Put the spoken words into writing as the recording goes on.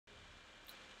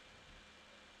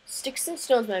Sticks and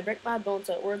stones may break my bones,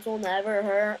 but words will never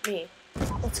hurt me.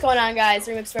 What's going on, guys?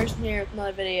 Remix version here with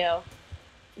another video.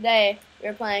 Today,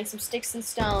 we're playing some Sticks and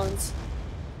Stones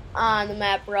on the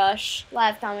map Rush.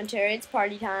 Live commentary, it's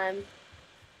party time.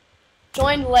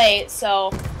 Joined late,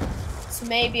 so this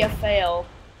may be a fail.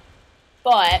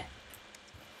 But,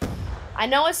 I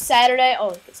know it's Saturday.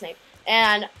 Oh, good snake.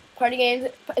 And party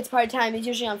games, it's party time, it's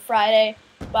usually on Friday.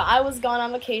 But I was gone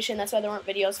on vacation, that's why there weren't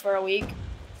videos for a week.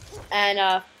 And,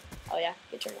 oh yeah,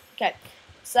 get turned on. Okay,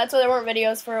 so that's why there weren't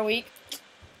videos for a week.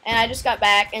 And I just got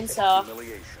back, and so,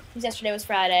 yesterday was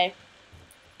Friday.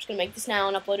 I'm just gonna make this now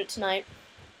and upload it tonight.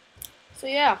 So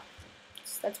yeah,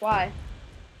 that's why.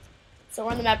 So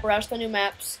we're on the map Rush, the new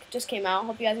maps just came out.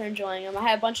 Hope you guys are enjoying them. I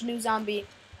have a bunch of new zombie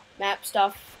map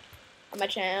stuff on my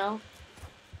channel.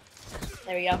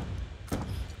 There we go.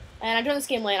 And I'm doing this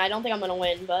game late, I don't think I'm gonna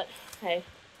win, but hey,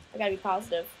 I gotta be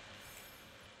positive.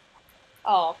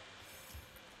 Oh.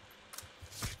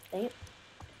 Dang it.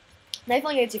 Knife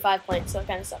only gets you 5 points, so it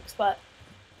kind of sucks. But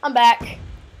I'm back.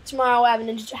 Tomorrow I had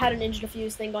a Ninja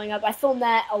Diffuse thing going up. I filmed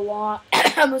that a long...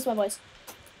 I lose my voice.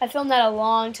 I filmed that a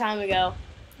long time ago,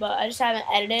 but I just haven't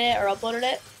edited it or uploaded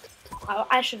it.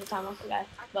 I should have time off the guy,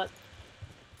 but...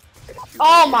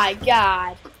 Oh my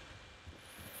god.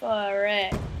 For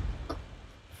it.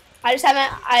 I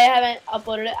haven't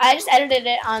uploaded it. I just edited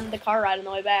it on the car ride on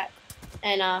the way back.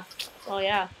 And, oh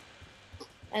yeah.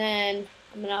 And then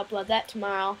I'm gonna upload that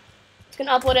tomorrow. I was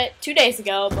gonna upload it 2 days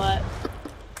ago, but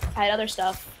I had other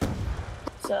stuff.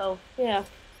 So, yeah.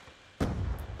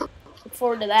 Look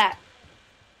forward to that.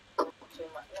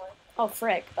 Oh,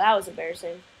 frick. That was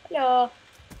embarrassing. Hello.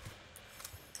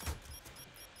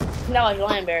 That was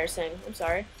really embarrassing. I'm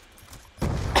sorry.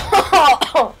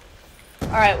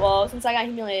 Alright, well, since I got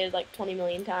humiliated like 20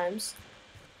 million times,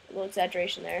 a little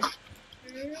exaggeration there.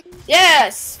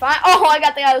 Yes! Oh, I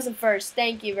got the guy who was in first.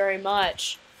 Thank you very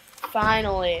much.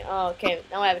 Finally. Oh, okay,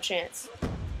 now I have a chance.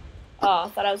 Oh, I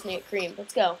thought I was going to get cream.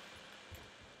 Let's go.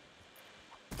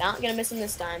 Not going to miss him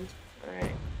this time.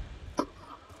 Alright.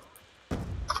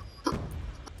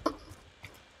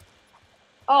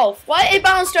 Oh, what? It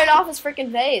bounced right off his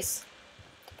freaking face.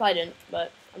 Probably didn't,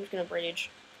 but I'm just going to rage.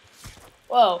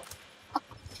 Whoa.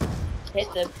 Hit.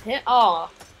 Oh.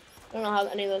 I don't know how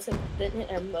any of those didn't hit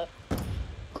him, but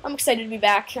I'm excited to be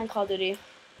back on Call of Duty.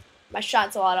 My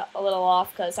shot's a little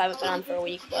off because I haven't been on for a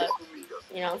week, but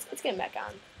you know it's getting back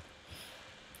on.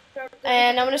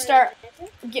 And I'm gonna start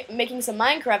making some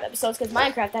Minecraft episodes because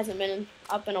Minecraft hasn't been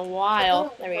up in a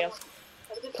while. There we go.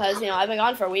 Because I've been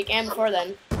gone for a week, and before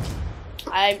then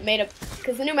I made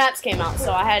because the new maps came out,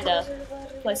 so I had to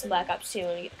play some Black Ops 2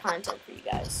 and get content for you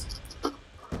guys.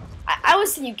 I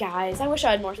was you guys. I wish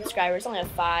I had more subscribers. I only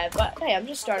have 5, but hey, I'm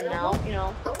just starting out.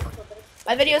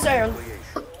 My videos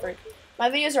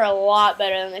are a lot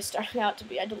better than they started out to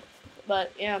be.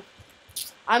 But yeah,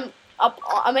 I'm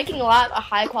making a lot of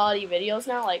high quality videos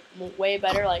now, like way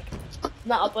better. Like I'm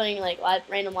not uploading like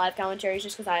random live commentaries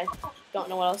just because I don't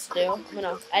know what else to do. I'm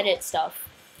gonna edit stuff,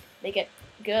 make it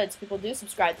good so people do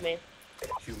subscribe to me.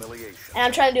 And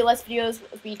I'm trying to do less videos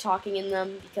with me talking in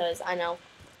them because I know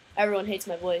everyone hates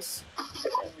my voice.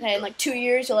 Hey, in like 2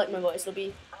 years you'll like my voice. It'll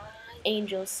be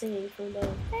angels singing from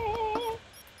above. Hey.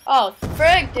 Oh,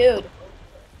 frig, dude.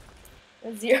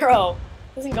 0.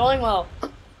 Isn't going well.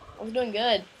 I was doing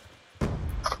good.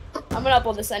 I'm gonna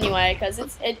upload this anyway because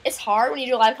it's hard when you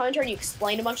do a live commentary and you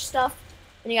explain a bunch of stuff,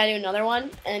 and you gotta do another one,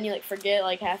 and then you like forget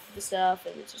like half of the stuff,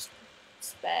 and it's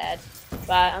bad.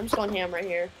 But I'm just going ham right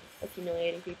here with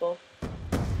humiliating people.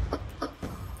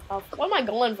 Oh, what am I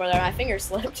going for there? My finger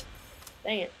slipped.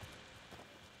 Dang it.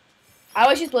 I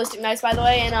always use ballistic knives, by the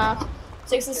way, and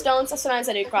Sticks and Stones. Sometimes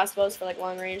I do crossbows for like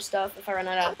long range stuff if I run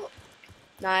out of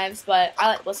knives, but I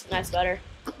like ballistic knives better.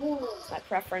 My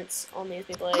preference. Only if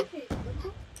people like.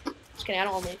 Just kidding, I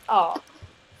don't only. Oh.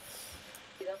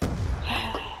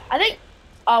 I think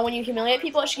when you humiliate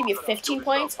people, it should give you 15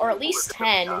 points or at least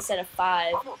 10 instead of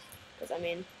 5. Because, I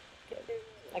mean,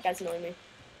 that guy's annoying me.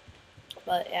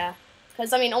 But, yeah.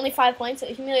 Because, I mean, only 5 points.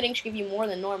 Humiliating should give you more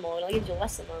than normal. It'll give you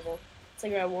less than normal. It's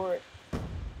like a reward.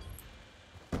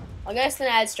 I guess then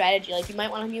add strategy. Like, you might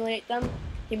want to humiliate them.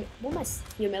 What am I?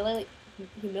 Humiliate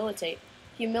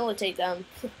them.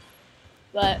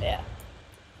 But, yeah.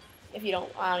 If you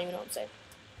don't, I don't even know what to say.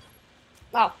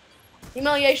 Wow.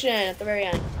 Humiliation at the very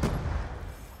end.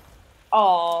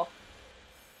 Aww.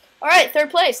 Alright,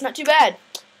 3rd place. Not too bad.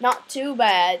 Not too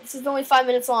bad. This is only 5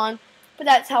 minutes long, but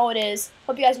that's how it is.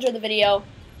 Hope you guys enjoyed the video.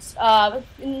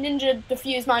 Ninja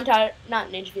Diffuse montage. Not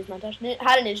Ninja Diffuse montage.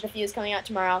 How to Ninja Diffuse coming out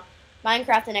tomorrow.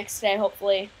 Minecraft the next day,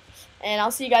 hopefully. And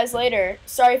I'll see you guys later.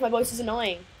 Sorry if my voice is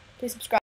annoying. Please subscribe.